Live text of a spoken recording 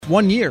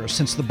1 year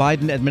since the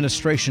Biden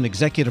administration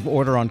executive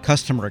order on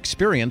customer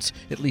experience,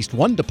 at least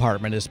one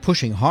department is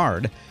pushing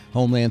hard.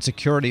 Homeland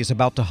Security is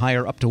about to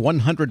hire up to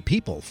 100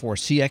 people for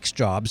CX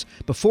jobs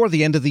before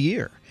the end of the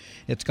year.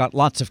 It's got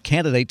lots of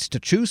candidates to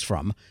choose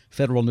from.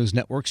 Federal News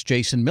Network's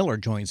Jason Miller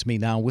joins me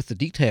now with the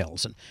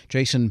details. And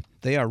Jason,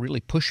 they are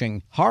really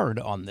pushing hard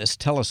on this.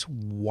 Tell us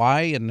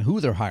why and who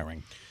they're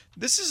hiring.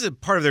 This is a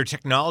part of their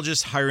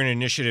technologist hiring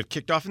initiative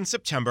kicked off in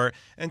September.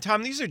 And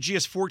Tom, these are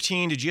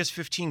GS-14 to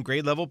GS-15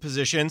 grade level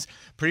positions.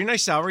 Pretty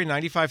nice salary,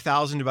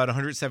 $95,000 to about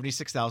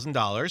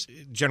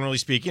 $176,000, generally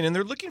speaking. And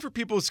they're looking for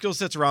people with skill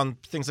sets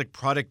around things like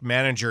product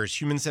managers,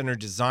 human-centered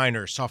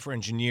designers, software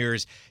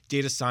engineers,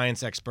 data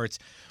science experts.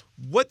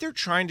 What they're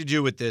trying to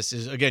do with this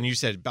is, again, you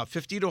said about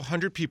 50 to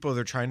 100 people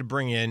they're trying to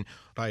bring in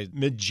by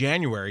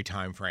mid-January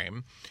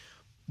timeframe.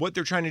 What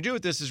they're trying to do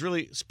with this is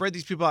really spread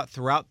these people out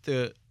throughout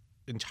the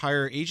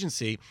entire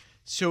agency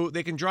so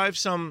they can drive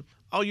some,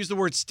 I'll use the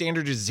word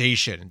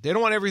standardization. They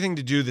don't want everything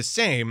to do the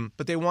same,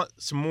 but they want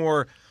some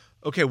more,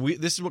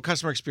 this is what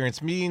customer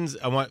experience means.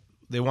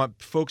 They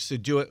want folks to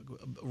do it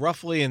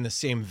roughly in the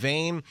same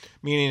vein,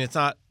 meaning it's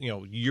not,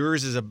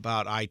 yours is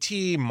about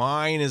IT,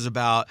 mine is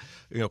about,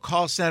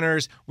 call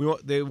centers.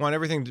 They want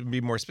everything to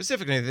be more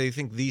specific, and they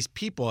think these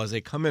people, as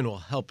they come in, will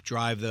help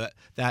drive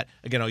that.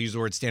 Again, I'll use the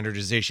word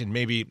standardization,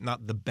 maybe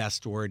not the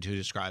best word to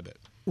describe it.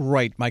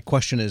 Right. My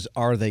question is,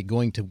 are they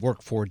going to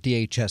work for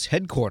DHS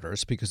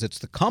headquarters? Because it's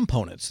the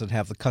components that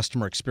have the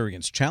customer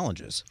experience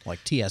challenges, like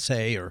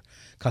TSA or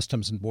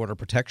Customs and Border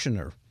Protection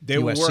or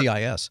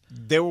USCIS.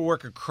 They will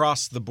work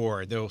across the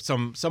board.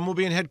 Some will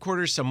be in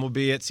headquarters, some will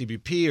be at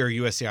CBP or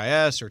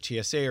USCIS or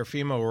TSA or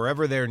FEMA, or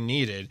wherever they're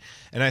needed.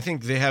 And I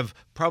think they have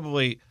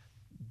probably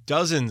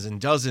dozens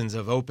and dozens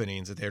of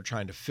openings that they're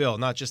trying to fill,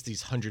 not just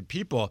these 100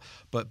 people,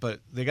 but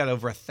they got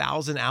over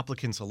 1,000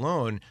 applicants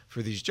alone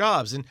for these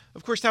jobs. And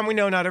of course, Tom, we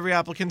know not every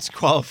applicant's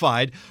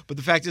qualified, but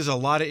the fact is a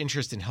lot of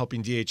interest in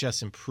helping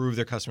DHS improve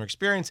their customer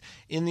experience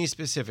in these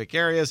specific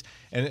areas.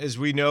 And as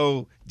we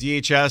know,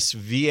 DHS,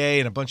 VA,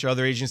 and a bunch of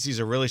other agencies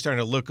are really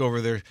starting to look over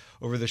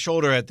the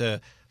shoulder at the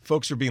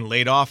folks who are being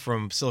laid off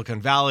from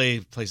Silicon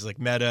Valley, places like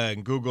Meta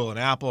and Google and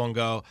Apple, and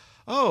go,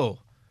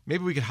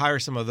 maybe we could hire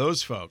some of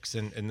those folks.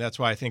 And that's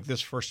why I think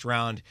this first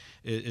round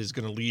is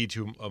going to lead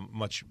to a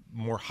much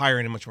more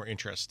hiring and much more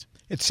interest.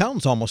 It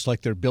sounds almost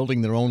like they're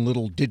building their own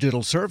little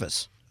digital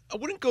service. I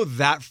wouldn't go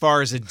that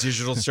far as a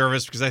digital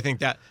service because I think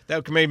that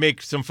may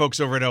make some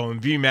folks over at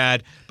OMB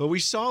mad. But we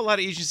saw a lot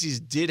of agencies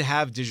did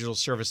have digital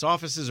service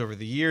offices over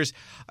the years.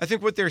 I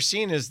think what they're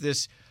seeing is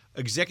this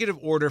executive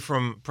order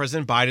from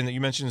President Biden that you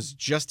mentioned is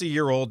just a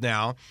year old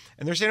now.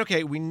 And they're saying,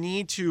 okay, we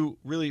need to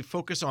really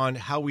focus on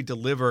how we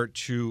deliver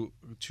to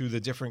the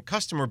different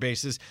customer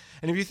bases.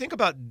 And if you think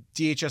about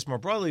DHS more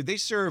broadly, they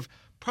serve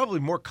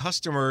probably more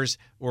customers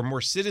or more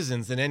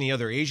citizens than any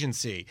other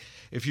agency.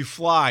 If you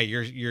fly,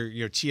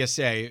 your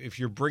TSA. If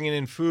you're bringing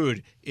in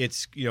food,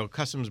 it's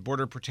Customs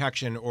Border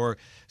Protection or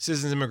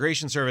Citizens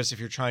Immigration Service if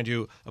you're trying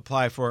to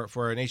apply for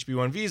an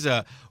HB1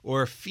 visa,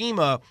 or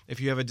FEMA if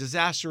you have a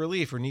disaster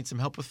relief or need some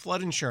help with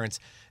flood insurance.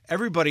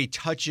 Everybody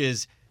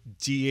touches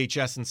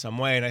DHS in some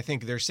way, and I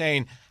think they're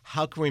saying,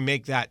 how can we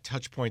make that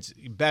touch points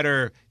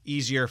better,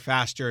 easier,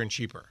 faster, and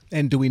cheaper?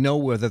 And do we know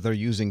whether they're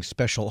using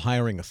special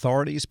hiring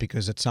authorities?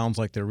 Because it sounds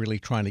like they're really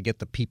trying to get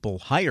the people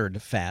hired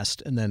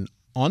fast and then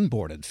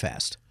onboarded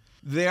fast.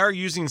 They are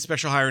using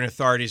special hiring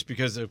authorities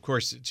because, of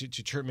course,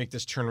 to make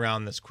this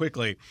turnaround this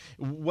quickly,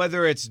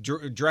 whether it's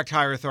direct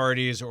hire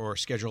authorities or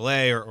Schedule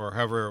A or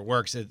however it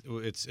works,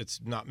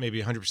 it's not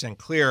maybe 100%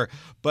 clear.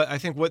 But I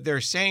think what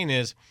they're saying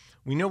is,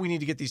 we know we need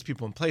to get these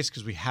people in place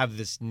because we have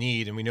this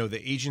need, and we know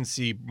the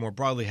agency more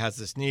broadly has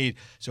this need.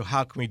 So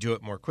how can we do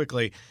it more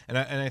quickly? And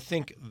I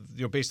think,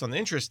 based on the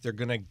interest, they're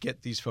going to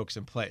get these folks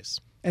in place.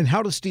 And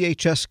how does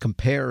DHS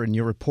compare in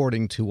your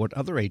reporting to what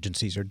other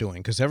agencies are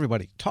doing? Because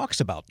everybody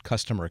talks about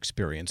customer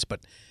experience,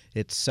 but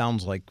it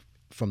sounds like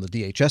from the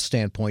DHS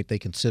standpoint, they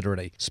consider it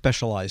a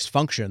specialized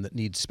function that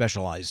needs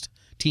specialized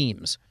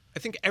teams. I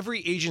think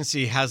every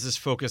agency has this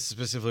focus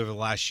specifically over the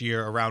last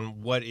year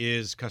around what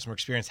is customer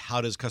experience,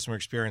 how does customer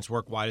experience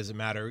work, why does it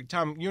matter?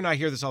 Tom, you and I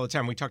hear this all the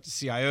time. We talk to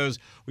CIOs,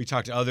 we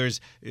talk to others,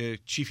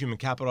 chief human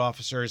capital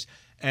officers,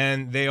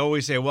 and they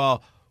always say,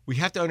 well, we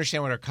have to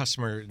understand what our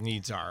customer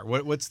needs are.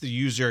 What's the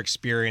user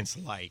experience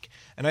like?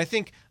 And I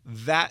think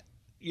that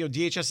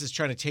DHS is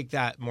trying to take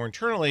that more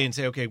internally and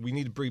say, okay, we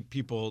need to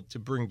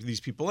bring these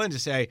people in to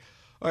say,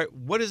 all right,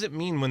 what does it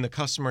mean when the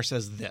customer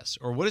says this?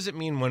 Or what does it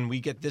mean when we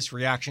get this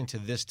reaction to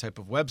this type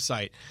of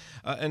website?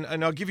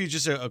 And I'll give you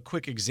just a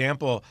quick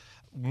example.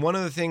 One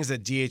of the things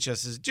that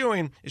DHS is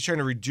doing is trying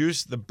to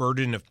reduce the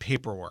burden of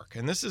paperwork.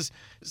 And this is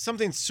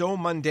something so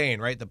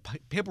mundane, right? The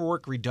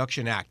Paperwork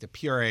Reduction Act, the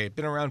PRA,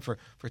 been around for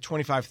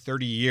 25,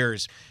 30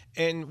 years.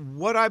 And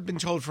what I've been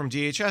told from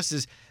DHS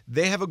is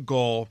they have a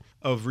goal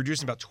of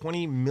reducing about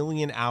 20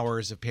 million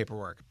hours of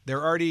paperwork.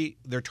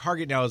 Their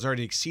target now is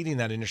already exceeding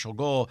that initial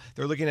goal.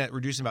 They're looking at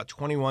reducing about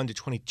 21 to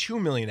 22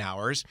 million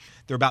hours.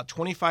 They're about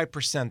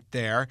 25%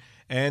 there,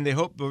 and they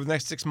hope over the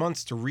next 6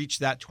 months to reach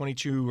that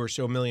 22 or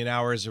so million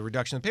hours of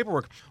reduction in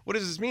paperwork. What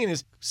does this mean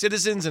is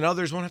citizens and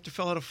others won't have to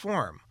fill out a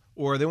form.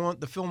 Or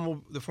the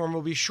form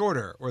will be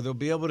shorter, or they'll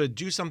be able to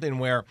do something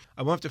where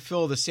I won't have to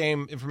fill the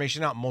same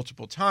information out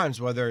multiple times,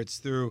 whether it's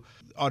through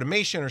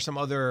automation or some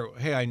other,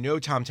 hey, I know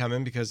Tom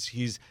Temin because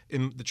he's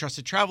in the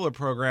Trusted Traveler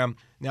program.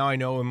 Now I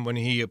know him when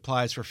he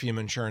applies for FEMA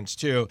insurance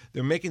too.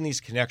 They're making these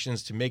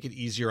connections to make it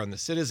easier on the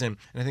citizen.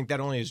 And I think that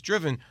only is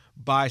driven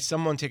by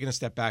someone taking a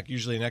step back,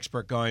 usually an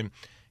expert going,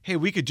 hey,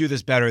 we could do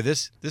this better.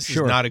 This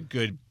Sure. is not a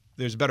good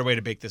There's a better way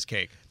to bake this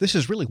cake. This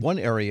is really one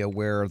area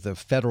where the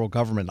federal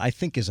government, I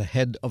think, is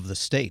ahead of the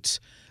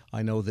states.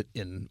 I know that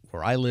in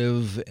where I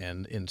live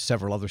and in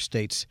several other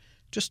states,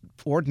 just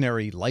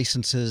ordinary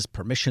licenses,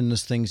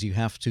 permissions, things you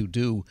have to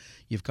do,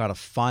 you've got to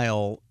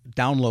file,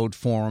 download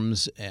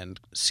forms and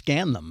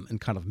scan them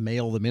and kind of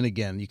mail them in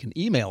again. You can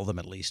email them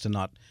at least and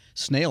not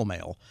snail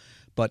mail.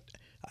 But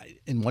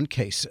in one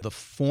case, the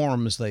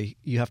forms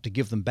you have to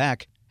give them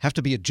back have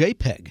to be a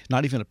JPEG,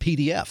 not even a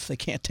PDF. They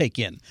can't take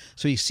in.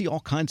 So you see all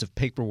kinds of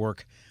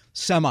paperwork,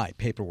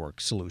 semi-paperwork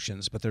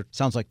solutions, but there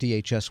sounds like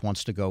DHS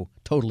wants to go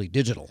totally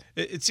digital.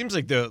 It seems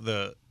like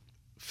the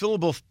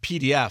fillable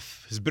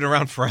PDF has been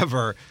around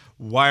forever.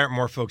 Why aren't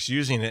more folks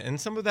using it?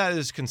 And some of that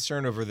is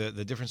concern over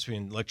the difference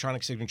between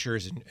electronic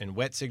signatures and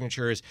wet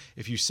signatures.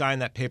 If you sign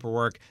that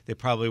paperwork, they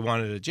probably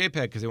wanted a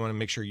JPEG because they want to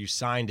make sure you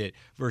signed it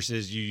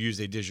versus you use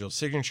a digital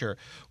signature.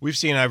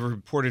 I've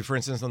reported, for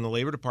instance, on the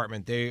Labor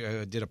Department,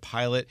 they did a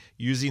pilot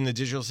using the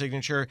digital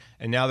signature,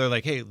 and now they're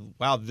like, hey,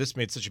 wow, this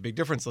made such a big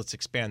difference. Let's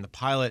expand the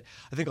pilot.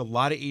 I think a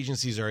lot of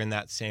agencies are in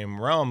that same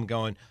realm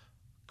going,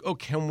 oh,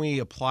 can we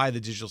apply the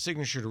digital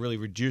signature to really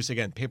reduce,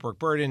 again, paperwork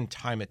burden,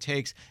 time it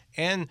takes,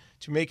 and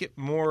to make it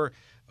more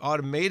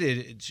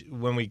automated?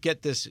 When we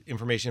get this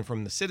information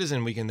from the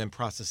citizen, we can then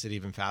process it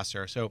even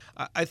faster. So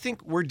I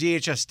think where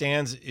DHS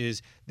stands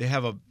is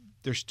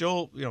they're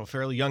still a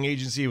fairly young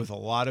agency with a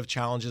lot of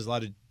challenges, a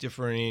lot of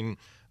differing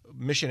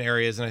mission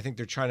areas, and I think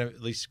they're trying to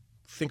at least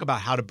think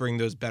about how to bring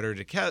those better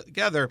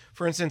together.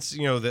 For instance,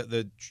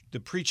 the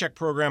pre-check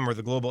program or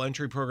the global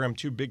entry program,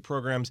 two big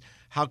programs,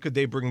 how could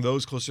they bring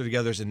those closer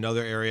together is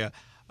another area.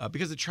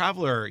 Because the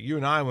traveler, you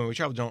and I, when we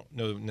travel, don't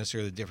know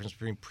necessarily the difference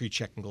between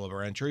pre-check and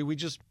global entry. We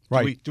just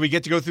do we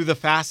get to go through the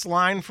fast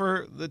line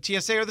for the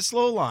TSA or the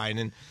slow line?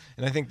 And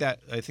I think that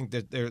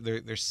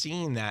they're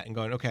seeing that and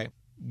going, okay,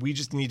 we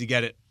just need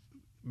to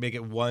make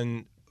it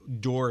one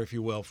door, if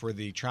you will, for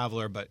the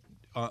traveler, but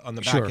on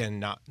the back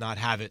end, not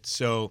have it.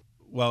 So,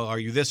 well, are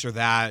you this or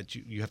that?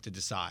 You have to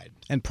decide.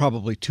 And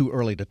probably too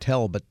early to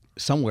tell, but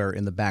somewhere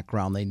in the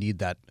background they need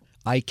that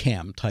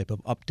ICAM type of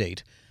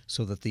update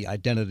so that the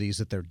identities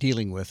that they're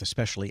dealing with,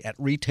 especially at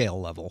retail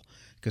level,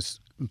 because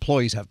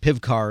employees have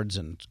PIV cards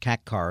and CAC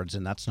cards,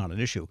 and that's not an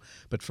issue.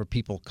 But for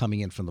people coming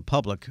in from the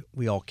public,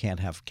 we all can't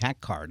have CAC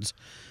cards.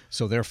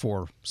 So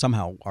therefore,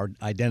 somehow our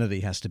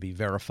identity has to be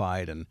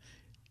verified, and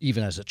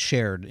even as it's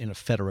shared in a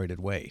federated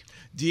way.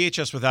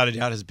 DHS, without a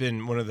doubt, has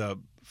been one of the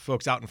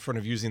folks out in front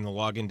of using the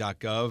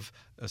login.gov,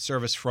 a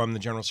service from the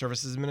General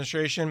Services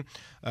Administration.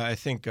 I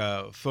think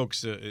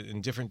folks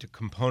in different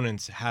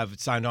components have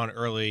signed on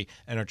early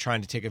and are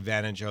trying to take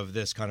advantage of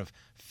this kind of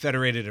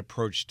federated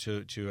approach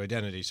to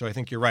identity. So I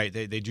think you're right.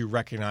 They do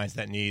recognize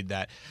that need,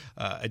 that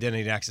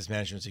identity and access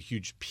management is a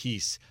huge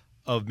piece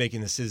of making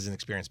the citizen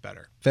experience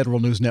better. Federal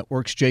News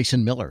Network's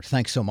Jason Miller,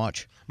 thanks so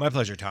much. My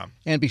pleasure, Tom.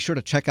 And be sure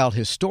to check out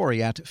his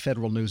story at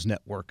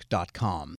federalnewsnetwork.com.